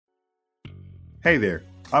Hey there,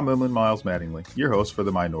 I'm Emlyn Miles Mattingly, your host for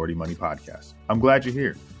the Minority Money Podcast. I'm glad you're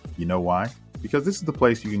here. You know why? Because this is the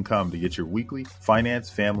place you can come to get your weekly finance,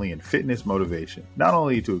 family, and fitness motivation, not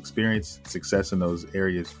only to experience success in those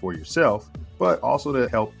areas for yourself, but also to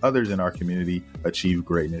help others in our community achieve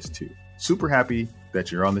greatness too. Super happy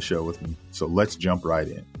that you're on the show with me, so let's jump right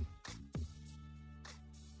in.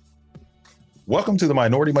 Welcome to the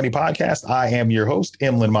Minority Money Podcast. I am your host,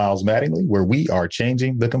 Emlyn Miles Mattingly, where we are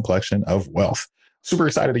changing the complexion of wealth. Super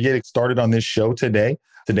excited to get started on this show today.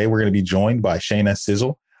 Today, we're going to be joined by Shayna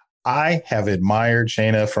Sizzle. I have admired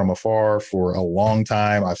Shayna from afar for a long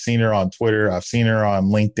time. I've seen her on Twitter. I've seen her on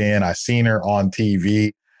LinkedIn. I've seen her on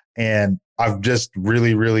TV. And I've just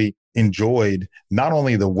really enjoyed not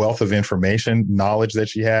only the wealth of information, knowledge that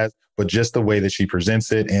she has, but just the way that she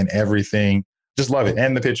presents it and everything. Just love it.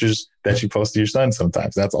 And the pictures that you post to your son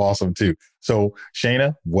sometimes. That's awesome too. So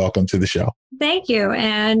Shayna, welcome to the show. Thank you.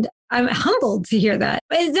 And I'm humbled to hear that.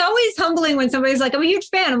 It's always humbling when somebody's like, I'm a huge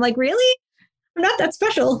fan. I'm like, really? I'm not that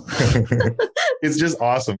special. It's just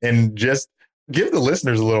awesome. And just give the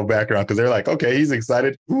listeners a little background because they're like, okay, he's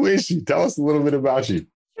excited. Who is she? Tell us a little bit about you.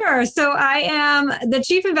 Sure. So I am the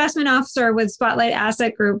Chief Investment Officer with Spotlight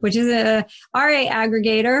Asset Group, which is a RIA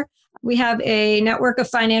aggregator. We have a network of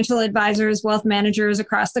financial advisors, wealth managers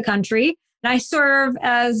across the country. And I serve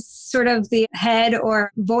as sort of the head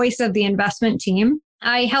or voice of the investment team.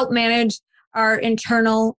 I help manage our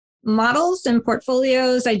internal models and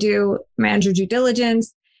portfolios. I do manager due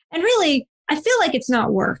diligence. And really, I feel like it's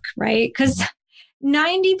not work, right? Because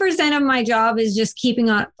 90% of my job is just keeping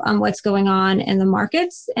up on what's going on in the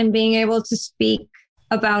markets and being able to speak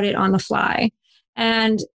about it on the fly.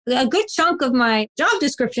 And a good chunk of my job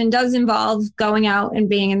description does involve going out and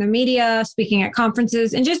being in the media, speaking at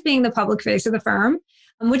conferences, and just being the public face of the firm,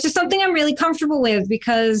 which is something I'm really comfortable with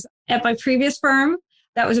because at my previous firm,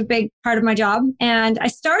 that was a big part of my job. And I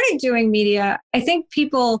started doing media. I think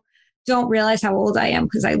people don't realize how old I am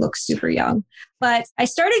because I look super young. But I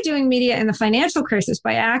started doing media in the financial crisis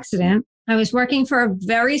by accident. I was working for a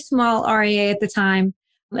very small RIA at the time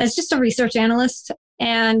as just a research analyst.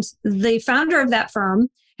 And the founder of that firm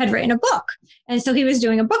had written a book. And so he was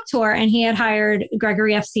doing a book tour and he had hired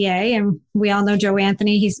Gregory FCA. And we all know Joe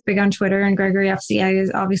Anthony. He's big on Twitter and Gregory FCA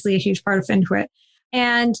is obviously a huge part of FinTwit.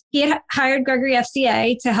 And he had hired Gregory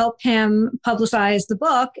FCA to help him publicize the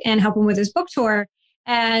book and help him with his book tour.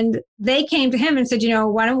 And they came to him and said,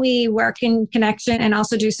 why don't we work in connection and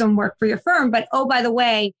also do some work for your firm? But, oh, by the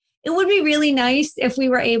way, it would be really nice if we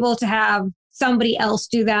were able to have somebody else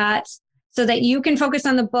do that so that you can focus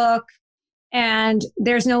on the book and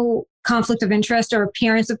there's no conflict of interest or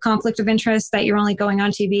appearance of conflict of interest that you're only going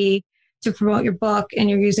on TV to promote your book and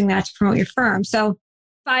you're using that to promote your firm. So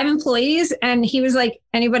 5 employees. And he was like,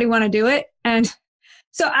 anybody want to do it? And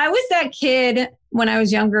so I was that kid when I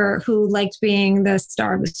was younger who liked being the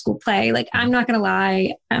star of the school play. Like, I'm not going to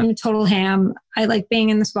lie. I'm a total ham. I like being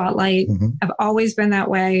in the spotlight. Mm-hmm. I've always been that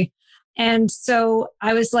way. And so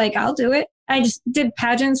I was like, I'll do it. I just did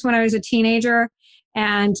pageants when I was a teenager.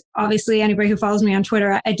 And obviously anybody who follows me on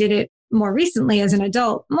Twitter, I did it more recently as an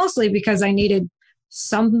adult, mostly because I needed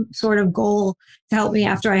some sort of goal to help me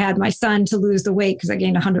after I had my son to lose the weight because I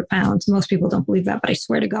gained 100 pounds. Most people don't believe that, but I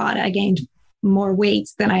swear to God, I gained more weight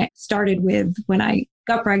than I started with when I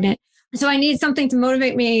got pregnant. So I need something to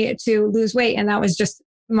motivate me to lose weight. And that was just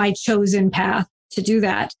my chosen path to do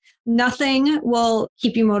that. Nothing will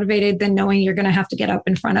keep you motivated than knowing you're going to have to get up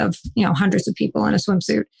in front of, hundreds of people in a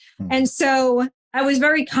swimsuit. And so I was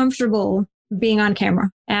very comfortable being on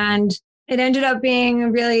camera and it ended up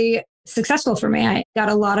being really successful for me. I got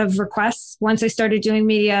a lot of requests. Once I started doing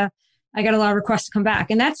media, I got a lot of requests to come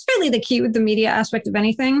back. And that's really the key with the media aspect of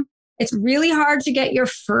anything. It's really hard to get your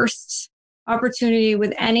first opportunity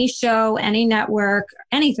with any show, any network,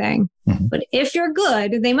 anything. Mm-hmm. But if you're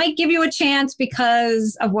good, they might give you a chance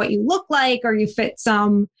because of what you look like, or you fit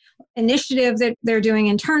some initiative that they're doing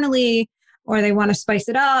internally, or they want to spice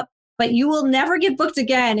it up. But you will never get booked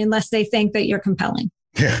again unless they think that you're compelling.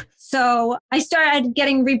 Yeah. So I started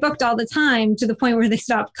getting rebooked all the time to the point where they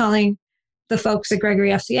stopped calling the folks at Gregory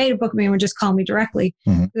FCA to book me and would just call me directly,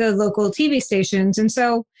 the local TV stations. And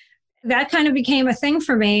so that kind of became a thing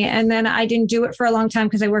for me. And then I didn't do it for a long time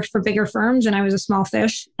because I worked for bigger firms and I was a small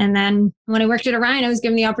fish. And then when I worked at Orion, I was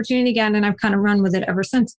given the opportunity again and I've kind of run with it ever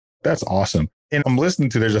since. That's awesome. And I'm listening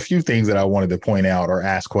to, there's a few things that I wanted to point out or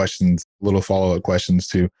ask questions, little follow-up questions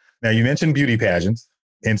to. Now, you mentioned beauty pageants.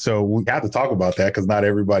 And so we have to talk about that because not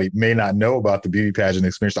everybody may not know about the beauty pageant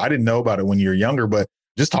experience. I didn't know about it when you were younger, but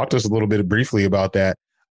just talk to us a little bit briefly about that.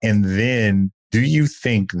 And then do you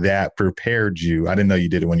think that prepared you? I didn't know you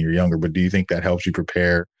did it when you were younger, but do you think that helps you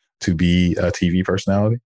prepare to be a TV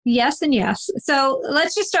personality? Yes and yes. So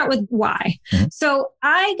let's just start with why. So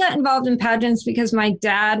I got involved in pageants because my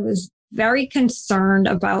dad was very concerned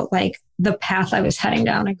about like the path I was heading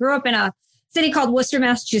down. I grew up in a city called Worcester,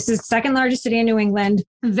 Massachusetts, second largest city in New England,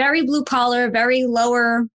 very blue collar, very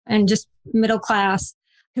lower and just middle class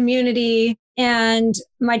community. And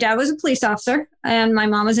my dad was a police officer and my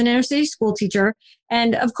mom was an inner city school teacher.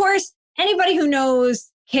 And of course, anybody who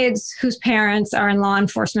knows kids whose parents are in law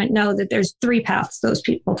enforcement know that there's three paths those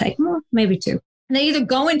people take, well, maybe two. And they either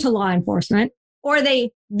go into law enforcement or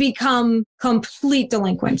they become complete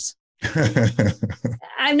delinquents.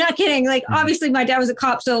 I'm not kidding. Like, obviously, my dad was a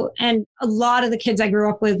cop. And a lot of the kids I grew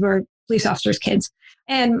up with were police officers' kids.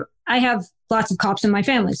 And I have lots of cops in my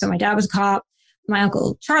family. So my dad was a cop. My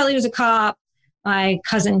uncle Charlie was a cop. My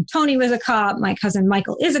cousin Tony was a cop. My cousin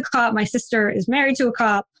Michael is a cop. My sister is married to a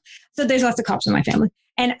cop. So there's lots of cops in my family.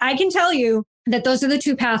 And I can tell you that those are the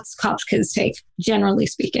two paths cops kids take, generally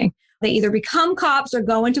speaking. They either become cops or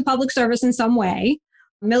go into public service in some way,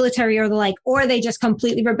 military or the like, or they just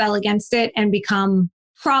completely rebel against it and become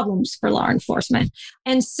problems for law enforcement.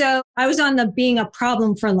 And so I was on the being a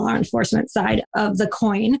problem for law enforcement side of the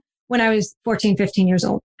coin when I was 14, 15 years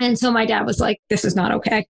old. And so my dad was like, this is not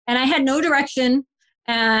okay. And I had no direction.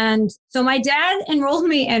 And so my dad enrolled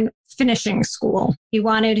me in finishing school. He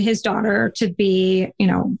wanted his daughter to be,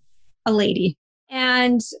 a lady.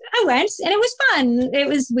 And I went and it was fun.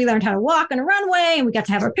 We learned how to walk on a runway and we got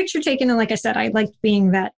to have our picture taken. And like I said, I liked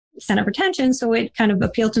being that center of attention. So it kind of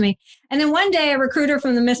appealed to me. And then one day a recruiter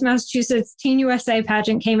from the Miss Massachusetts Teen USA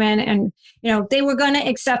pageant came in and, they were going to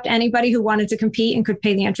accept anybody who wanted to compete and could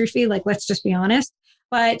pay the entry fee. Like, let's just be honest.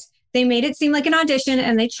 But they made it seem like an audition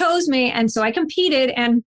and they chose me. And so I competed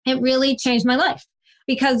and it really changed my life.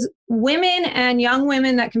 Because women and young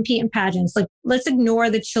women that compete in pageants, like let's ignore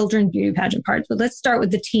the children's beauty pageant parts, but let's start with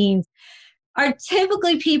the teens, are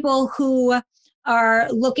typically people who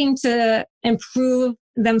are looking to improve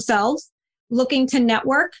themselves, looking to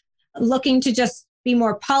network, looking to just be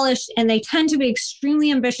more polished. And they tend to be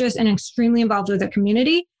extremely ambitious and extremely involved with their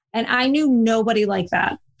community. And I knew nobody like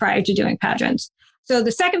that prior to doing pageants. So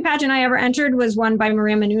the second pageant I ever entered was won by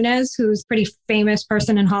Maria Menounos, who's a pretty famous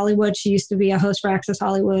person in Hollywood. She used to be a host for Access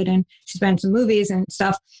Hollywood and she's been in some movies and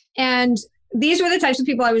stuff. And these were the types of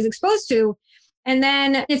people I was exposed to. And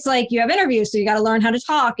then it's like you have interviews, so you got to learn how to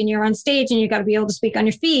talk and you're on stage and you got to be able to speak on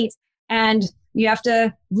your feet and you have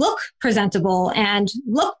to look presentable and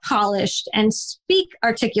look polished and speak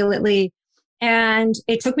articulately. And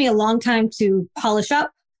it took me a long time to polish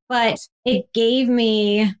up, but it gave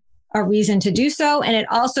me a reason to do so. And it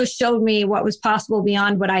also showed me what was possible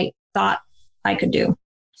beyond what I thought I could do.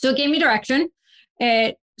 So it gave me direction.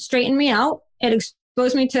 It straightened me out. It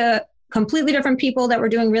exposed me to completely different people that were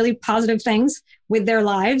doing really positive things with their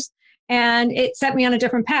lives. And it set me on a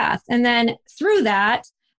different path. And then through that,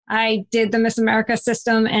 I did the Miss America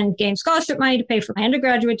system and gained scholarship money to pay for my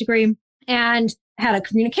undergraduate degree and had a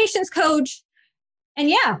communications coach. And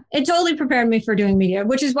yeah, it totally prepared me for doing media,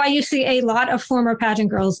 which is why you see a lot of former pageant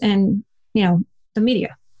girls in, the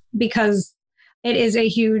media, because it is a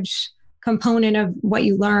huge component of what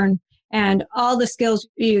you learn. And all the skills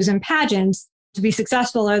you use in pageants to be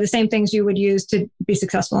successful are the same things you would use to be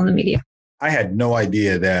successful in the media. I had no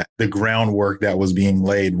idea that the groundwork that was being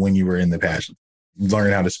laid when you were in the pageant,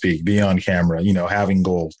 learning how to speak, be on camera, having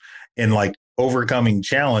goals and like overcoming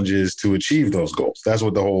challenges to achieve those goals. That's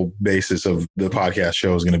what the whole basis of the podcast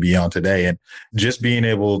show is going to be on today. And just being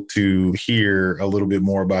able to hear a little bit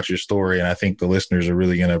more about your story. And I think the listeners are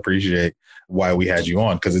really going to appreciate why we had you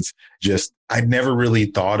on, because it's just, I'd never really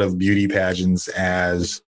thought of beauty pageants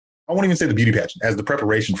as, I won't even say the beauty pageant, as the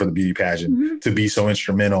preparation for the beauty pageant to be so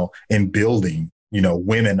instrumental in building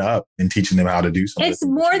women up and teaching them how to do something. It's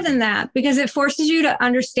more than that, because it forces you to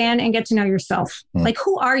understand and get to know yourself. Like,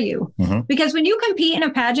 who are you? Because when you compete in a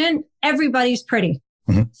pageant, everybody's pretty.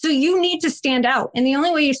 So you need to stand out. And the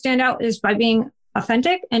only way you stand out is by being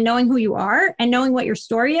authentic and knowing who you are and knowing what your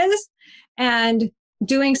story is and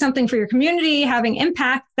doing something for your community, having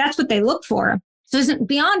impact. That's what they look for. So it's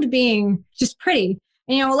beyond being just pretty.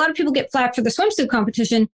 And, a lot of people get flack for the swimsuit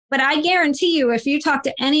competition. But I guarantee you, if you talk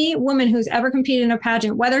to any woman who's ever competed in a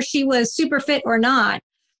pageant, whether she was super fit or not,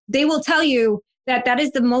 they will tell you that that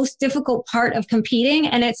is the most difficult part of competing.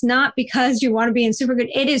 And it's not because you want to be in super good.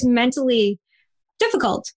 It is mentally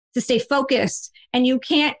difficult to stay focused. And you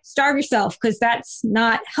can't starve yourself because that's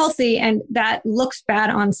not healthy and that looks bad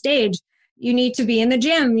on stage. You need to be in the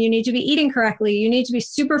gym. You need to be eating correctly. You need to be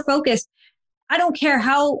super focused. I don't care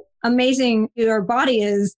how amazing your body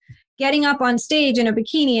is. Getting up on stage in a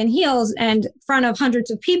bikini and heels and in front of hundreds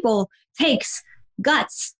of people takes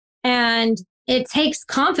guts And it takes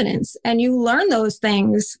confidence, and you learn those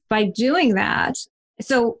things by doing that.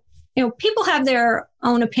 So, people have their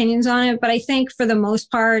own opinions on it, but I think for the most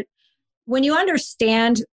part, when you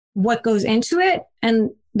understand what goes into it and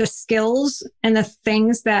the skills and the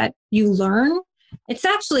things that you learn, it's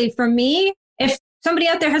actually, for me, if somebody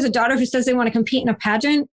out there has a daughter who says they want to compete in a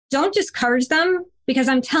pageant, don't discourage them, because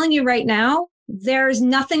I'm telling you right now, there's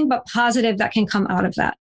nothing but positive that can come out of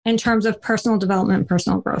that in terms of personal development and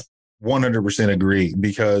personal growth. 100% agree,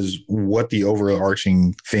 because what the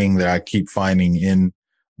overarching thing that I keep finding in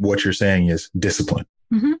what you're saying is discipline.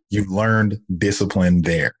 Mm-hmm. You've learned discipline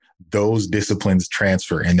there. Those disciplines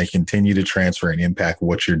transfer, and they continue to transfer and impact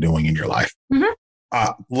what you're doing in your life.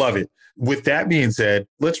 Mm-hmm. Love it. With that being said,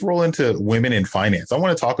 let's roll into women in finance. I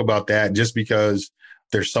want to talk about that just because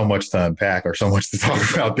there's so much to unpack or so much to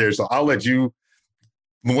talk about there. So I'll let you,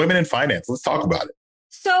 women in finance, let's talk about it.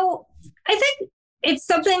 So I think it's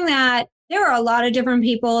something that there are a lot of different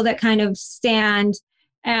people that kind of stand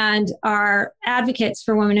and are advocates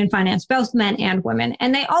for women in finance, both men and women,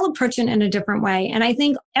 and they all approach it in a different way. And I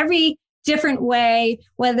think every different way,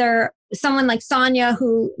 whether someone like Sonia,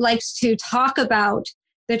 who likes to talk about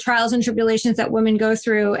the trials and tribulations that women go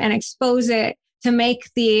through and expose it to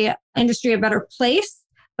make the industry a better place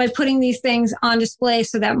by putting these things on display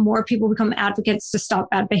so that more people become advocates to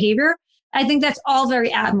stop bad behavior. I think that's all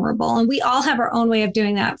very admirable. And we all have our own way of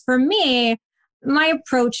doing that. For me, my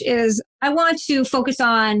approach is I want to focus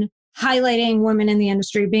on highlighting women in the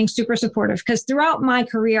industry, being super supportive, because throughout my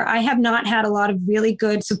career, I have not had a lot of really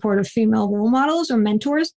good supportive female role models or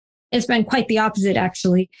mentors. It's been quite the opposite,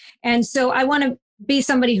 actually. And so I want to be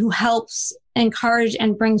somebody who helps encourage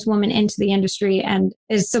and brings women into the industry and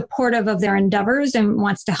is supportive of their endeavors and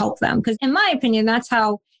wants to help them. Because in my opinion, that's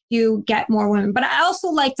how you get more women. But I also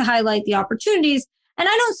like to highlight the opportunities. And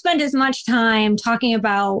I don't spend as much time talking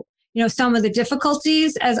about, some of the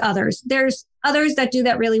difficulties as others. There's others that do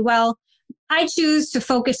that really well. I choose to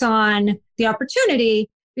focus on the opportunity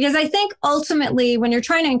because I think ultimately when you're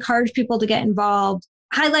trying to encourage people to get involved,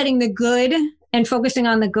 highlighting the good and focusing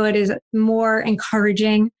on the good is more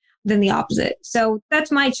encouraging than the opposite. So that's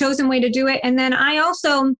my chosen way to do it. And then I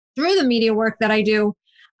also, through the media work that I do,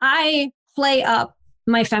 I play up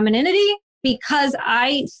my femininity because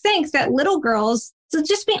I think that little girls, so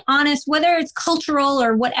just be honest, whether it's cultural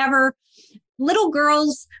or whatever, little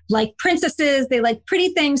girls like princesses, they like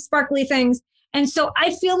pretty things, sparkly things. And so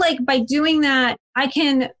I feel like by doing that, I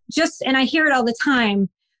can just, and I hear it all the time,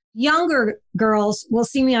 younger girls will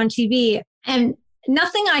see me on TV and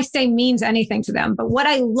nothing I say means anything to them. But what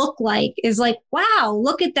I look like is like, wow,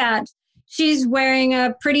 look at that. She's wearing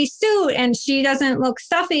a pretty suit and she doesn't look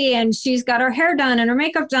stuffy and she's got her hair done and her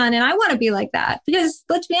makeup done. And I want to be like that because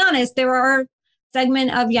let's be honest, there are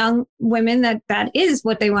segment of young women that is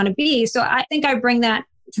what they want to be. So I think I bring that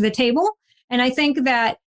to the table. And I think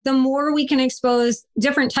that the more we can expose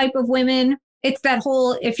different type of women, it's that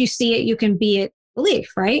whole, if you see it, you can be it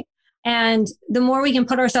belief, right? And the more we can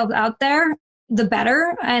put ourselves out there, the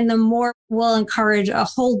better. And the more we'll encourage a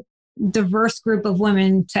whole diverse group of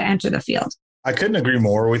women to enter the field. I couldn't agree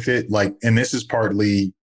more with it. And this is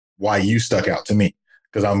partly why you stuck out to me.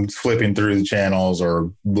 Because I'm flipping through the channels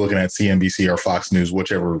or looking at CNBC or Fox News,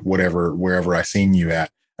 wherever I seen you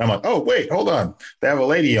at. And I'm like, oh, wait, hold on. They have a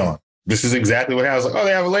lady on. This is exactly what I was like. Oh,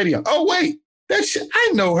 they have a lady on. Oh, wait, I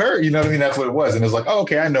know her. You know what I mean? That's what it was. And it's like, oh,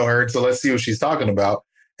 okay, I know her. So let's see what she's talking about.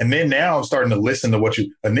 And then now I'm starting to listen to what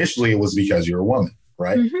initially it was because you're a woman,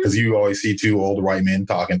 right? Because you always see two old white men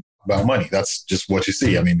talking about money. That's just what you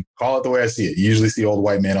see. I mean, call it the way I see it. You usually see old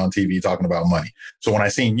white men on TV talking about money. So when I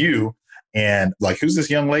seen you, and like, who's this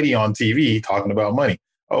young lady on TV talking about money?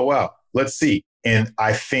 Oh, wow. Let's see. And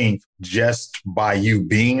I think just by you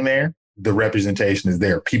being there, the representation is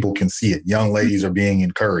there. People can see it. Young ladies are being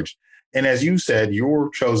encouraged. And as you said, your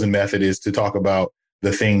chosen method is to talk about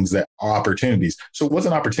the things that are opportunities. So what's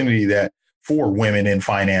an opportunity that for women in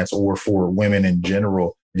finance or for women in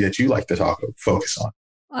general that you like to focus on?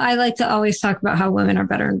 I like to always talk about how women are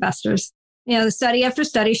better investors. The study after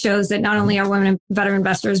study shows that not only are women better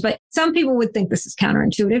investors, but some people would think this is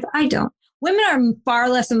counterintuitive. I don't. Women are far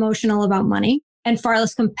less emotional about money and far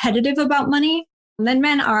less competitive about money than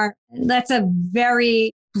men are. That's a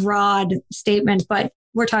very broad statement, but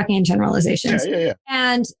we're talking in generalizations. Yeah.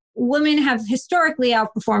 And women have historically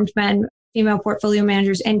outperformed men, female portfolio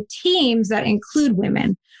managers, and teams that include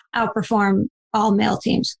women outperform all male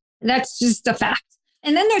teams. That's just a fact.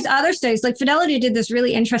 And then there's other studies, like Fidelity did this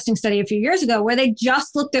really interesting study a few years ago where they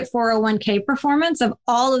just looked at 401k performance of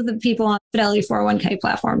all of the people on Fidelity 401k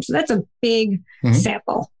platform. So that's a big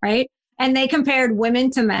sample, right? And they compared women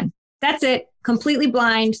to men. That's it, completely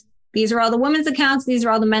blind. these are all the women's accounts. These are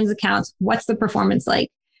all the men's accounts. What's the performance like?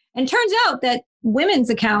 And it turns out that women's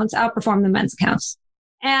accounts outperform the men's accounts.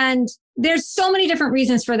 And there's so many different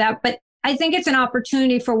reasons for that. But I think it's an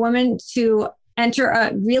opportunity for women to enter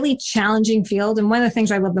a really challenging field. And one of the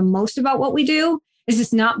things I love the most about what we do is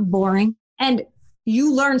it's not boring. And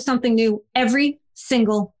you learn something new every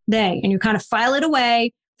single day. And you kind of file it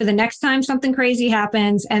away for the next time something crazy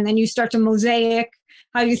happens. And then you start to mosaic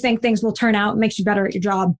how you think things will turn out. It makes you better at your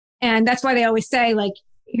job. And that's why they always say, like,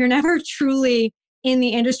 you're never truly in the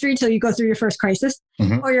industry till you go through your first crisis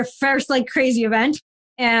or your first like crazy event.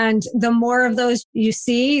 And the more of those you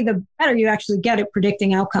see, the better you actually get at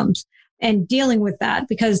predicting outcomes and dealing with that,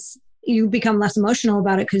 because you become less emotional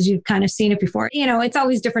about it because you've kind of seen it before. You know, it's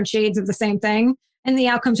always different shades of the same thing and the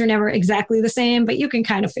outcomes are never exactly the same, but you can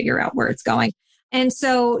kind of figure out where it's going. And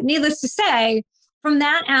so needless to say, from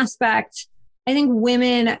that aspect, I think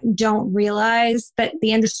women don't realize that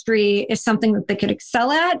the industry is something that they could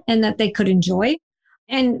excel at and that they could enjoy.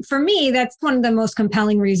 And for me, that's one of the most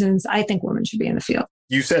compelling reasons I think women should be in the field.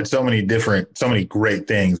 You said so many great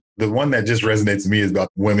things. The one that just resonates to me is about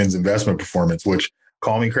women's investment performance, which,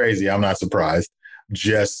 call me crazy, I'm not surprised,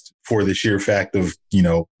 just for the sheer fact of, you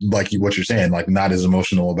know, like what you're saying, like not as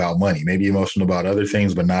emotional about money, maybe emotional about other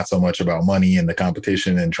things, but not so much about money and the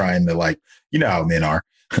competition and trying to, like, you know how men are.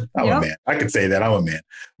 I'm a man. I could say that I'm a man.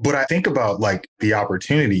 But I think about like the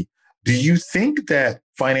opportunity. Do you think that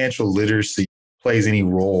financial literacy plays any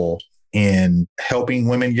role in helping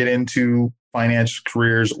women get into financial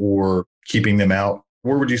careers or keeping them out?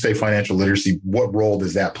 Where would you say financial literacy, what role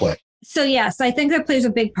does that play? So yes, I think that plays a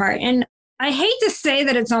big part. And I hate to say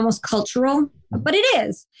that it's almost cultural, but it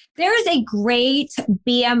is. There is a great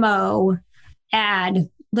BMO ad,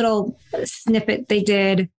 little snippet they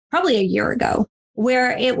did probably a year ago,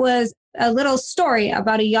 where it was a little story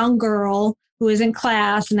about a young girl who was in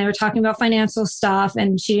class and they were talking about financial stuff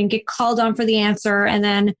and she didn't get called on for the answer. And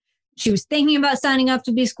then she was thinking about signing up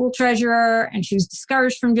to be school treasurer and she was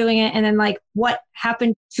discouraged from doing it. And then like what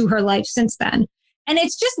happened to her life since then? And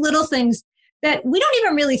it's just little things that we don't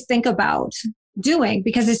even really think about doing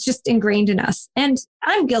because it's just ingrained in us. And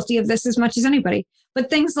I'm guilty of this as much as anybody,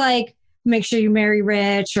 but things like make sure you marry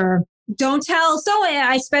rich or don't tell so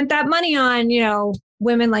I spent that money on, you know,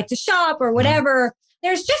 women like to shop or whatever.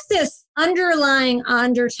 There's just this underlying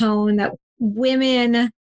undertone that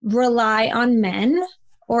women rely on men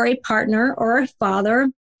or a partner or a father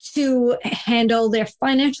to handle their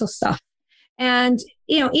financial stuff. And,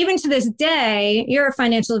 you know, even to this day, you're a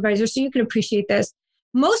financial advisor, so you can appreciate this.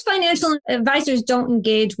 Most financial advisors don't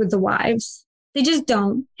engage with the wives. They just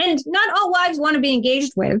don't. And not all wives want to be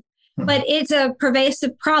engaged with, but it's a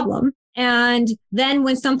pervasive problem. And then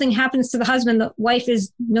when something happens to the husband, the wife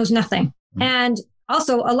knows nothing. And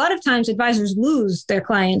also, a lot of times advisors lose their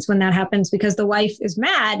clients when that happens because the wife is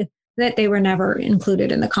mad that they were never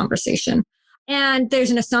included in the conversation. And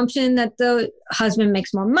there's an assumption that the husband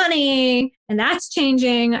makes more money, and that's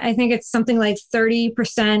changing. I think it's something like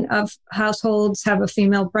 30% of households have a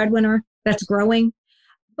female breadwinner. That's growing.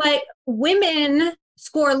 But women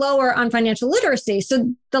score lower on financial literacy.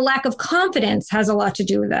 So the lack of confidence has a lot to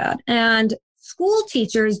do with that. And school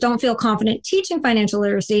teachers don't feel confident teaching financial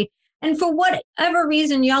literacy. And for whatever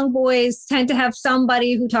reason, young boys tend to have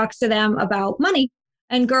somebody who talks to them about money,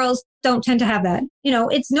 and girls don't tend to have that. You know,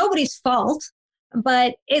 it's nobody's fault,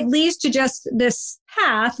 but it leads to just this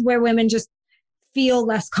path where women just feel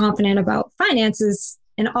less confident about finances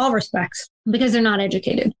in all respects because they're not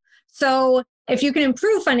educated. So if you can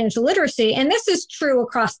improve financial literacy, and this is true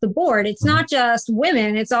across the board, it's not just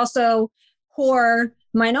women, it's also poor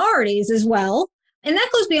minorities as well. And that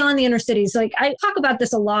goes beyond the inner cities. Like I talk about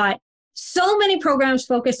this a lot. So many programs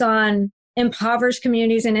focus on impoverished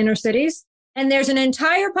communities in inner cities. And there's an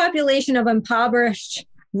entire population of impoverished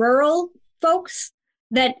rural folks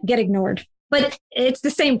that get ignored. But it's the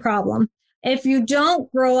same problem. If you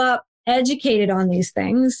don't grow up educated on these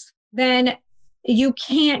things, then you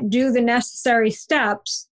can't do the necessary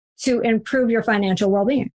steps to improve your financial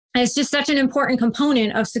well-being. And it's just such an important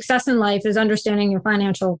component of success in life is understanding your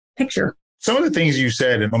financial picture. Some of the things you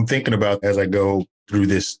said, and I'm thinking about as I go through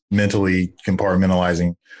this mentally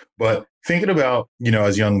compartmentalizing, but thinking about, you know,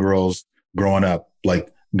 as young girls growing up,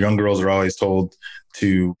 like young girls are always told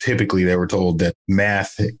typically they were told that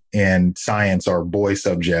math and science are boy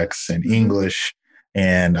subjects and English,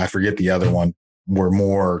 and I forget the other one, were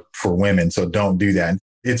more for women. So don't do that.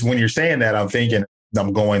 It's when you're saying that,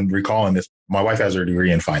 recalling this. My wife has her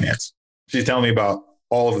degree in finance. She's telling me about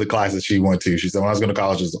all of the classes she went to. She said, when I was going to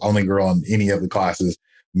college, I was the only girl in any of the classes.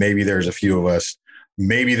 Maybe there's a few of us.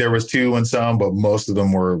 Maybe there was two in some, but most of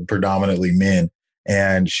them were predominantly men.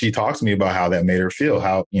 And she talks to me about how that made her feel,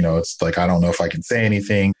 how, it's like, I don't know if I can say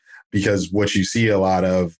anything, because what you see a lot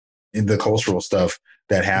of in the cultural stuff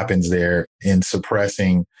that happens there in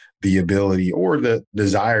suppressing the ability or the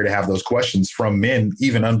desire to have those questions from men,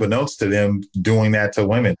 even unbeknownst to them, doing that to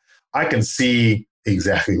women. I can see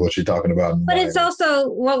exactly what you're talking about. But it's also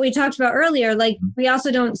what we talked about earlier. Like, we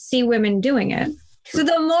also don't see women doing it. True. So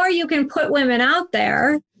the more you can put women out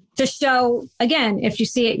there to show, again, if you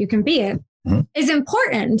see it, you can be it, is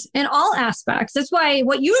important in all aspects. That's why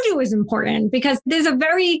what you do is important, because there's a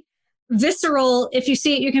very visceral, if you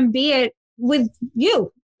see it, you can be it with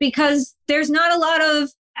you, because there's not a lot of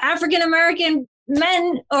African-American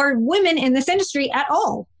men or women in this industry at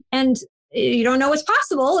all. And you don't know what's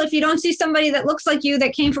possible if you don't see somebody that looks like you,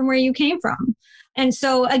 that came from where you came from. And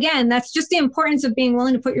so again, that's just the importance of being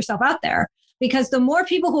willing to put yourself out there, because the more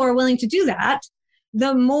people who are willing to do that,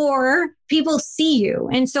 the more people see you.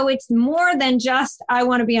 And so it's more than just, I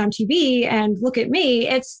want to be on TV and look at me.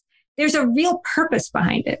 There's a real purpose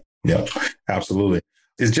behind it. Yeah, absolutely.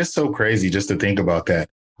 It's just so crazy just to think about that.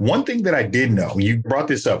 One thing that I did know, you brought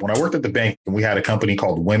this up, when I worked at the bank and we had a company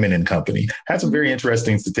called Women & Company, had some very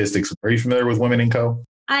interesting statistics. Are you familiar with Women & Co?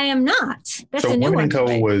 I am not. That's so a new Women one. &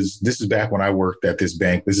 Co this is back when I worked at this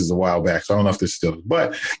bank. This is a while back, so I don't know if this still,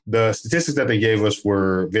 but the statistics that they gave us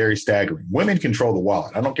were very staggering. Women control the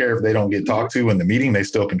wallet. I don't care if they don't get talked to in the meeting, they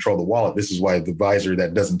still control the wallet. This is why the advisor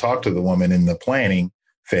that doesn't talk to the woman in the planning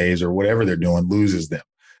phase or whatever they're doing loses them.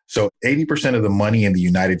 So 80% of the money in the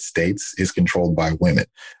United States is controlled by women.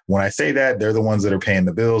 When I say that, they're the ones that are paying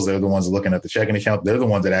the bills. They're the ones looking at the checking account. They're the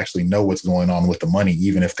ones that actually know what's going on with the money,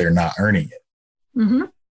 even if they're not earning it. Mm-hmm.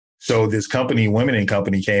 So this company, Women &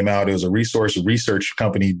 Company, came out. It was a research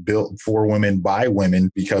company built for women by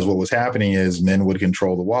women, because what was happening is men would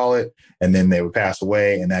control the wallet and then they would pass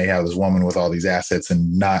away. And now you have this woman with all these assets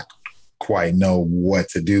and not quite know what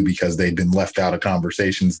to do, because they'd been left out of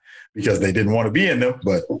conversations because they didn't want to be in them,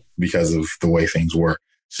 but because of the way things were.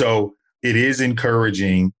 So it is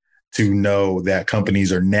encouraging to know that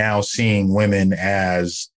companies are now seeing women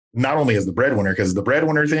as not only as the breadwinner, because the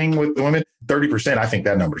breadwinner thing with the women, 30%, I think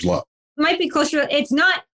that number's low. Might be closer. It's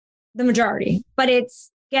not the majority, but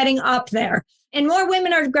it's getting up there. And more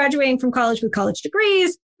women are graduating from college with college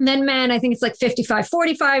degrees than men. I think it's like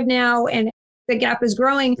 55-45 now. And the gap is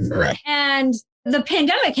growing. Right. And the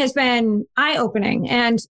pandemic has been eye-opening,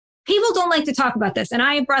 and people don't like to talk about this. And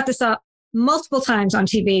I brought this up multiple times on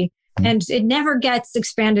TV, and it never gets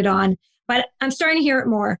expanded on, but I'm starting to hear it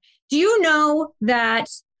more. Do you know that,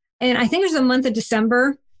 and I think it was the month of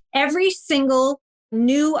December, every single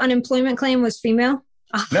new unemployment claim was female?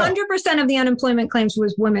 100% of the unemployment claims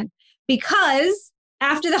was women, because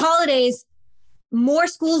after the holidays, more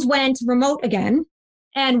schools went remote again,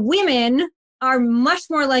 and women are much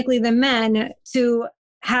more likely than men to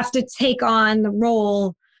have to take on the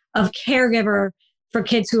role of caregiver for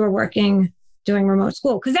kids who are working, doing remote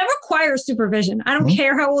school, because that requires supervision. I don't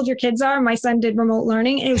care how old your kids are. My son did remote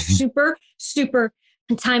learning. It was super, super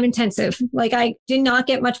time intensive. Like, I did not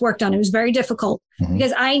get much work done. It was very difficult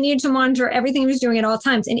because I needed to monitor everything he was doing at all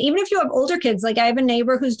times. And even if you have older kids, like I have a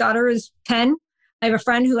neighbor whose daughter is 10. I have a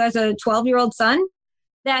friend who has a 12-year-old son,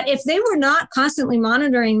 that if they were not constantly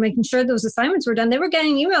monitoring, making sure those assignments were done, they were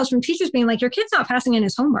getting emails from teachers being like, your kid's not passing in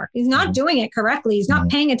his homework. He's not doing it correctly. He's not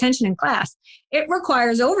paying attention in class. It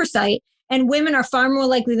requires oversight. And women are far more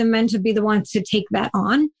likely than men to be the ones to take that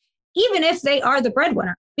on, even if they are the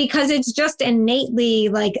breadwinner, because it's just innately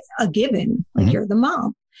like a given, like you're the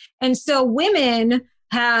mom. And so women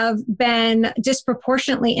have been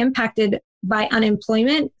disproportionately impacted by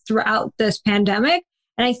unemployment throughout this pandemic.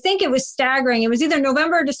 And I think it was staggering. It was either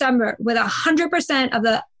November or December, with 100% of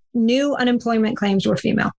the new unemployment claims were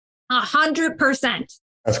female. 100%.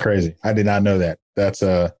 That's crazy. I did not know that. That's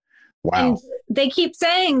wow. And they keep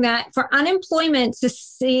saying that for unemployment to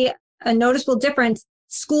see a noticeable difference,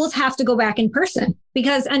 schools have to go back in person,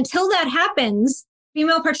 because until that happens,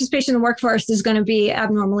 female participation in the workforce is going to be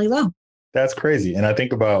abnormally low. That's crazy. And I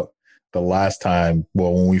think about the last time,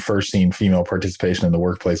 when we first seen female participation in the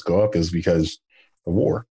workplace go up, is because of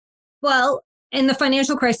war. Well, in the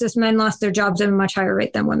financial crisis, men lost their jobs at a much higher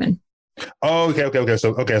rate than women. Oh, okay.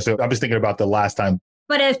 So I'm just thinking about the last time.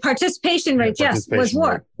 But as participation rate, yes, was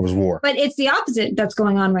war. Was war. But it's the opposite that's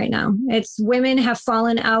going on right now. It's women have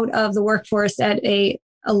fallen out of the workforce at a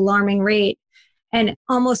alarming rate, and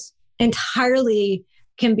almost entirely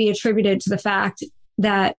can be attributed to the fact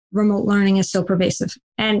that remote learning is so pervasive,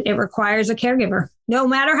 and it requires a caregiver, no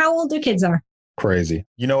matter how old their kids are. Crazy.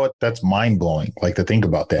 You know what? That's mind blowing. Like, to think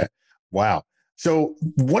about that. Wow. So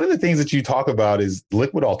one of the things that you talk about is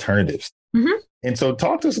liquid alternatives. And so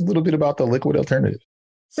talk to us a little bit about the liquid alternative.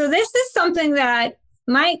 So this is something that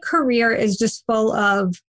my career is just full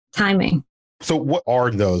of timing. So what are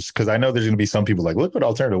those? Because I know there's going to be some people like liquid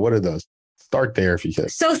alternative. What are those? Start there if you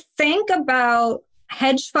could. So think about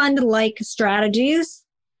hedge fund-like strategies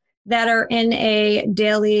that are in a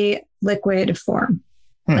daily liquid form,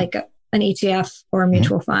 like an ETF or a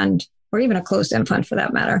mutual fund, or even a closed-end fund for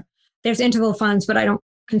that matter. There's interval funds, but I don't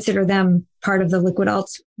consider them part of the liquid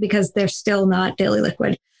alts because they're still not daily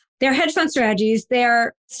liquid. They're hedge fund strategies.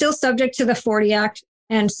 They're still subject to the 40 Act.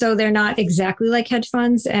 And so they're not exactly like hedge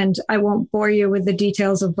funds. And I won't bore you with the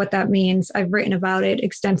details of what that means. I've written about it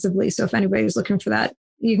extensively. So if anybody's looking for that,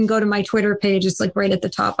 you can go to my Twitter page. It's like right at the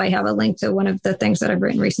top. I have a link to one of the things that I've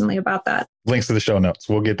written recently about that. Links to the show notes.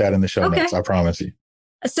 We'll get that in the show notes. I promise you.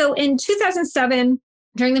 So in 2007,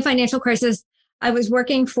 during the financial crisis, I was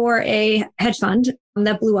working for a hedge fund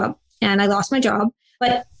that blew up and I lost my job.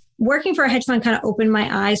 But working for a hedge fund kind of opened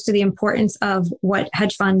my eyes to the importance of what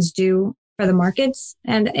hedge funds do for the markets.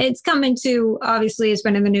 And it's come into, obviously, it's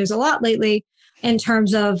been in the news a lot lately in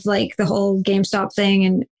terms of like the whole GameStop thing.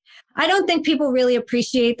 And I don't think people really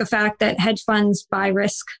appreciate the fact that hedge funds buy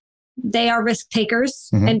risk. They are risk takers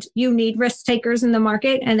and you need risk takers in the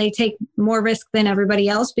market, and they take more risk than everybody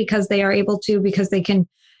else because they are able to, because they can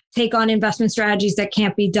take on investment strategies that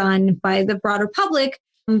can't be done by the broader public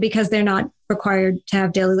because they're not required to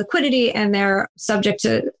have daily liquidity and they're subject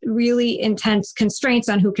to really intense constraints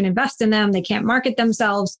on who can invest in them. They can't market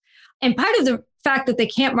themselves. And part of the fact that they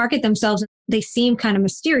can't market themselves, they seem kind of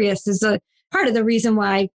mysterious, is a part of the reason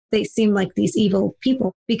why they seem like these evil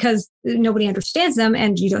people, because nobody understands them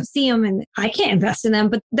and you don't see them and I can't invest in them.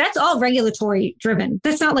 But that's all regulatory driven.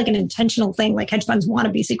 That's not like an intentional thing. Like hedge funds want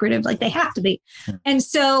to be secretive, like they have to be. And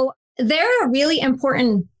so they're a really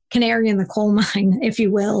important canary in the coal mine, if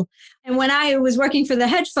you will. And when I was working for the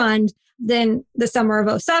hedge fund, then the summer of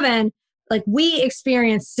 2007, like we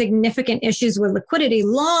experienced significant issues with liquidity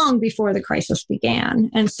long before the crisis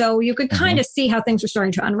began. And so you could kind of see how things were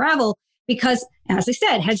starting to unravel because, as I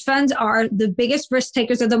said, hedge funds are the biggest risk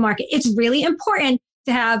takers of the market. It's really important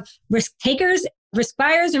to have risk takers, risk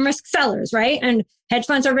buyers, and risk sellers, right? And hedge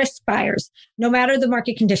funds are risk buyers, no matter the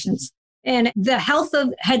market conditions. And the health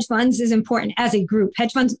of hedge funds is important as a group.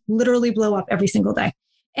 Hedge funds literally blow up every single day.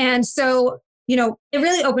 And so, you know, it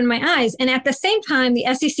really opened my eyes. And at the same time, the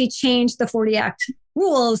SEC changed the 40 Act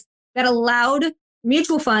rules that allowed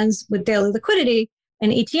mutual funds with daily liquidity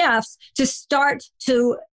and ETFs to start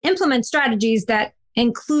to implement strategies that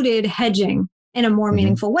included hedging in a more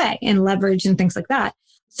meaningful way and leverage and things like that.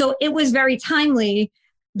 So it was very timely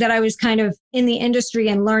that I was kind of in the industry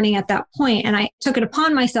and learning at that point. And I took it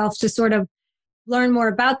upon myself to sort of learn more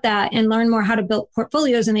about that and learn more how to build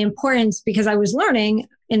portfolios and the importance, because I was learning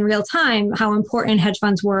in real time how important hedge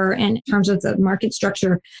funds were in terms of the market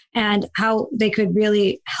structure and how they could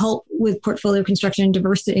really help with portfolio construction and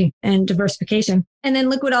diversity and diversification. And then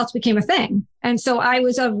liquid alts became a thing. And so I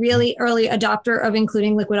was a really early adopter of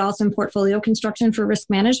including liquid alts in portfolio construction for risk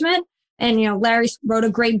management. And, you know, Larry wrote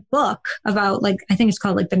a great book about, like, I think it's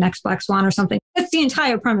called like The Next Black Swan or something. That's the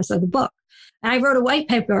entire premise of the book. And I wrote a white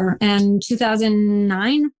paper in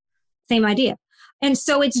 2009, same idea. And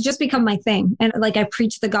so it's just become my thing. And like I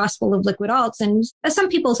preach the gospel of liquid alts. And some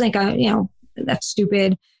people think, that's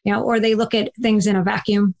stupid, or they look at things in a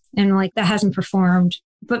vacuum and like that hasn't performed.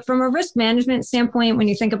 But from a risk management standpoint, when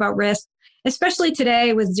you think about risk, especially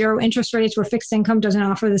today with zero interest rates where fixed income doesn't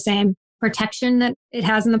offer the same protection that it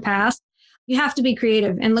has in the past, you have to be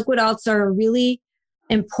creative. And liquid alts are a really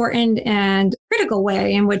important and critical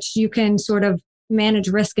way in which you can sort of manage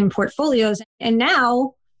risk in portfolios. And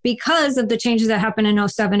now, because of the changes that happened in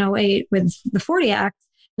 07, 08 with the 40 Act,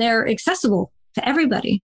 they're accessible to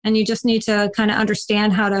everybody. And you just need to kind of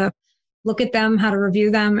understand how to look at them, how to review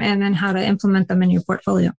them, and then how to implement them in your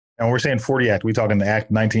portfolio. And we're saying 40 Act, we talking the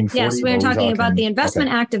Act 1940? Yes, we're talking about the Investment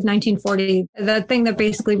Act of 1940, the thing that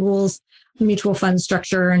basically rules mutual fund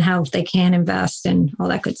structure and how they can invest and all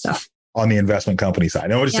that good stuff. On the investment company side.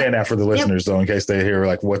 And we're just saying that for the listeners, though, in case they hear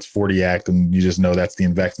like, what's 40 Act? And you just know that's the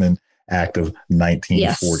Investment Act of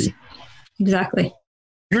 1940. Yes, exactly.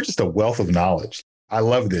 You're just a wealth of knowledge. I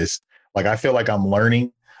love this. Like, I feel like I'm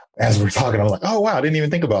learning as we're talking. I'm like, oh, wow, I didn't even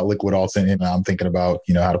think about liquid alts. And I'm thinking about,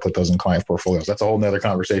 how to put those in client portfolios. That's a whole nother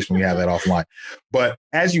conversation. We have that offline. But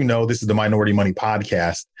as you know, this is the Minority Money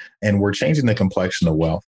Podcast, and we're changing the complexion of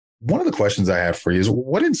wealth. One of the questions I have for you is,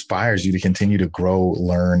 what inspires you to continue to grow,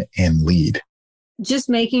 learn, and lead? Just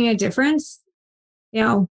making a difference.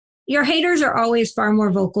 Your haters are always far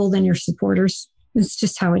more vocal than your supporters. It's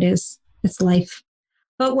just how it is. It's life.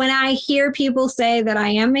 But when I hear people say that I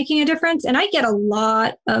am making a difference, and I get a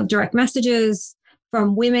lot of direct messages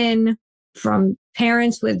from women, from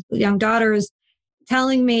parents with young daughters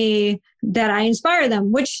telling me that I inspire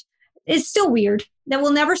them, which is still weird. That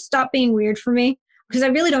will never stop being weird for me because I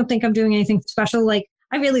really don't think I'm doing anything special. Like,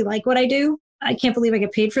 I really like what I do. I can't believe I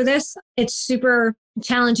get paid for this. It's super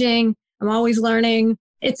challenging. I'm always learning.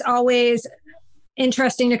 It's always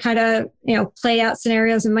interesting to kind of, play out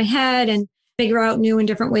scenarios in my head and figure out new and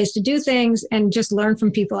different ways to do things and just learn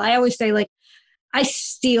from people. I always say, like, I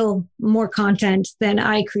steal more content than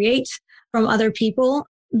I create from other people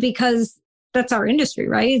because that's our industry,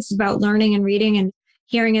 right? It's about learning and reading and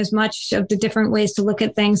hearing as much of the different ways to look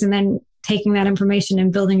at things and then taking that information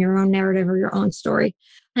and building your own narrative or your own story.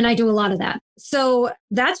 And I do a lot of that. So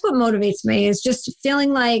that's what motivates me, is just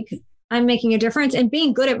feeling like I'm making a difference and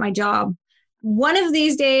being good at my job. One of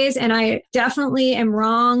these days, and I definitely am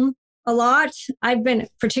wrong a lot. I've been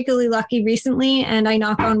particularly lucky recently, and I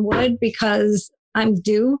knock on wood because I'm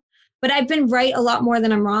due. But I've been right a lot more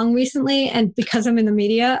than I'm wrong recently. And because I'm in the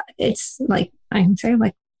media, it's like, I can say,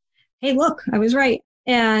 like, hey, look, I was right.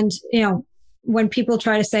 And, when people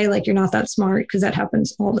try to say, like, you're not that smart, because that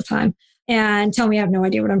happens all the time, and tell me I have no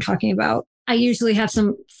idea what I'm talking about, I usually have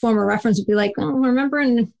some former reference to be like, oh, remember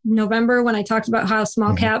in November when I talked about how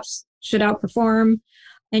small caps should outperform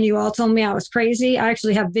and you all told me I was crazy? I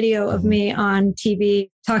actually have video of me on TV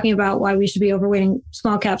talking about why we should be overweighting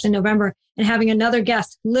small caps in November and having another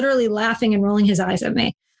guest literally laughing and rolling his eyes at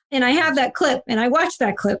me. And I have that clip and I watched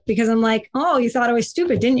that clip because I'm like, oh, you thought I was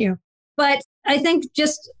stupid, didn't you? But I think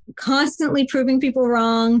just constantly proving people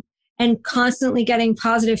wrong and constantly getting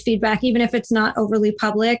positive feedback, even if it's not overly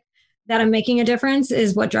public, that I'm making a difference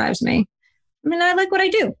is what drives me. I mean, I like what I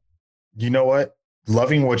do. You know what?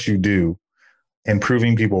 Loving what you do and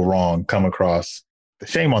proving people wrong come across.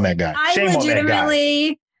 Shame on that guy. Shame I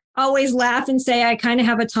legitimately always laugh and say I kind of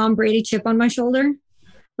have a Tom Brady chip on my shoulder.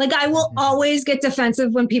 Like, I will always get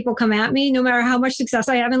defensive when people come at me, no matter how much success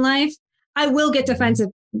I have in life. I will get defensive.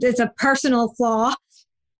 It's a personal flaw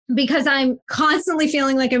because I'm constantly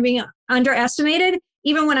feeling like I'm being underestimated,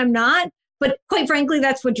 even when I'm not. But quite frankly,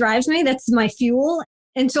 that's what drives me. That's my fuel.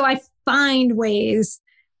 And so I find ways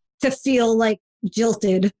to feel like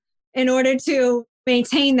jilted in order to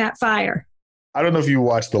maintain that fire. I don't know if you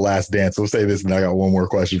watched The Last Dance. I'll say this and I got one more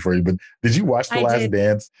question for you. But did you watch The Last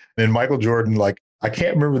Dance? And Michael Jordan, I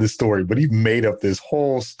can't remember the story, but he made up this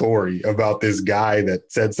whole story about this guy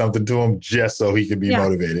that said something to him just so he could be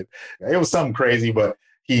motivated. It was something crazy, but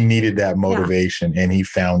he needed that motivation and he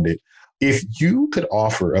found it. If you could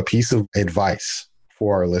offer a piece of advice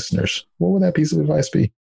for our listeners, what would that piece of advice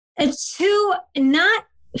be? It's to not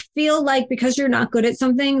feel like because you're not good at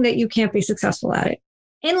something that you can't be successful at it.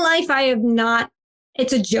 In life,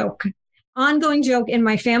 it's a joke, ongoing joke in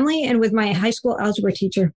my family and with my high school algebra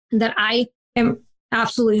teacher that I am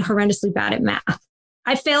absolutely horrendously bad at math.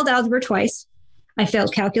 I failed algebra twice. I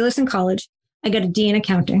failed calculus in college. I got a D in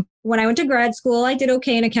accounting. When I went to grad school, I did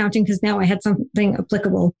okay in accounting because now I had something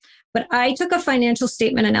applicable. But I took a financial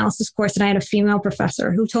statement analysis course and I had a female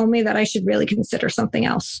professor who told me that I should really consider something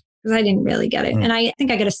else because I didn't really get it. And I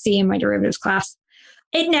think I got a C in my derivatives class.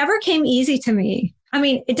 It never came easy to me. I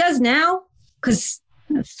mean, it does now because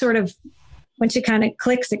sort of once it kind of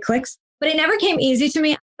clicks, it clicks. But it never came easy to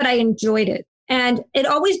me, but I enjoyed it. And it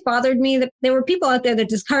always bothered me that there were people out there that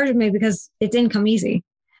discouraged me because it didn't come easy.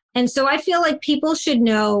 And so I feel like people should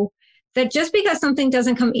know that just because something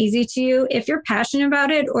doesn't come easy to you, if you're passionate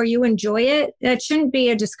about it or you enjoy it, that shouldn't be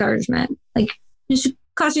a discouragement. Like, it should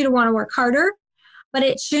cause you to want to work harder, but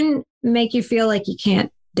it shouldn't make you feel like you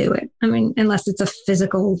can't do it. I mean, unless it's a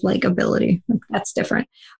physical ability, that's different.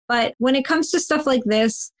 But when it comes to stuff like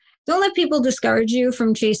this, don't let people discourage you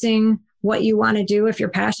from chasing what you want to do if you're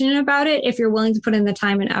passionate about it, if you're willing to put in the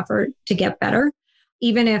time and effort to get better,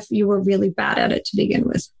 even if you were really bad at it to begin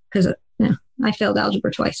with. Because I failed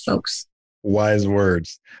algebra twice, folks. Wise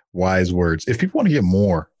words. Wise words. If people want to get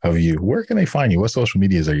more of you, where can they find you? What social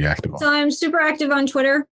medias are you active on? So I'm super active on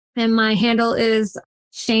Twitter, and my handle is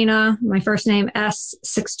Shayna, my first name,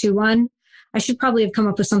 S621. I should probably have come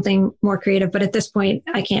up with something more creative, but at this point,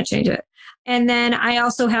 I can't change it. And then I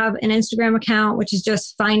also have an Instagram account, which is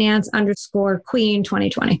just finance_queen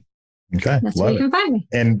 2020. Okay. That's where you can find me.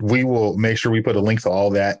 And we will make sure we put a link to all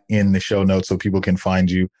that in the show notes so people can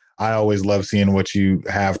find you. I always love seeing what you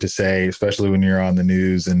have to say, especially when you're on the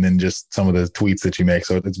news and then just some of the tweets that you make.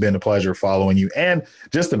 So it's been a pleasure following you and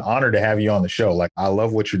just an honor to have you on the show. Like, I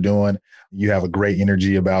love what you're doing. You have a great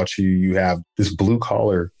energy about you. You have this blue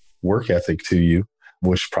collar work ethic to you,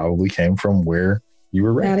 which probably came from where you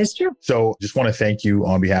were right. That is true. So just want to thank you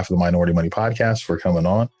on behalf of the Minority Money Podcast for coming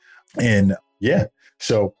on. And yeah,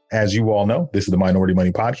 so as you all know, this is the Minority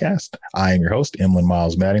Money Podcast. I am your host, Emlyn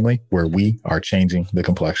Miles Mattingly, where we are changing the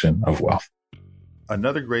complexion of wealth.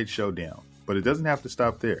 Another great show down, but it doesn't have to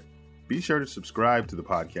stop there. Be sure to subscribe to the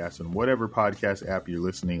podcast on whatever podcast app you're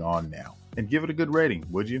listening on now, and give it a good rating,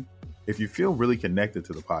 would you? If you feel really connected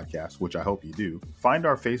to the podcast, which I hope you do, find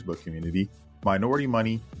our Facebook community, Minority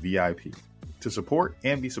Money VIP, to support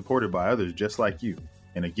and be supported by others just like you.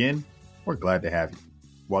 And again, we're glad to have you.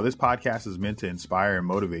 While this podcast is meant to inspire and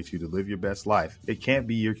motivate you to live your best life, it can't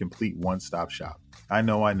be your complete one-stop shop. I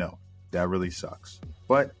know, that really sucks.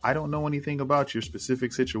 But I don't know anything about your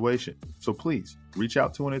specific situation. So please reach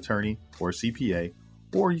out to an attorney or a CPA,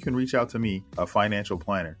 or you can reach out to me, a financial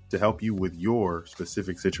planner, to help you with your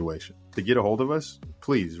specific situation. To get a hold of us,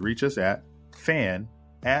 please reach us at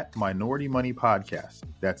fan@Minority Money Podcast.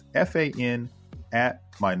 That's FAN@Minority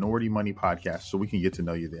Money Podcast, so we can get to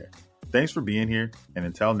know you there. Thanks for being here, and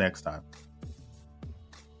until next time,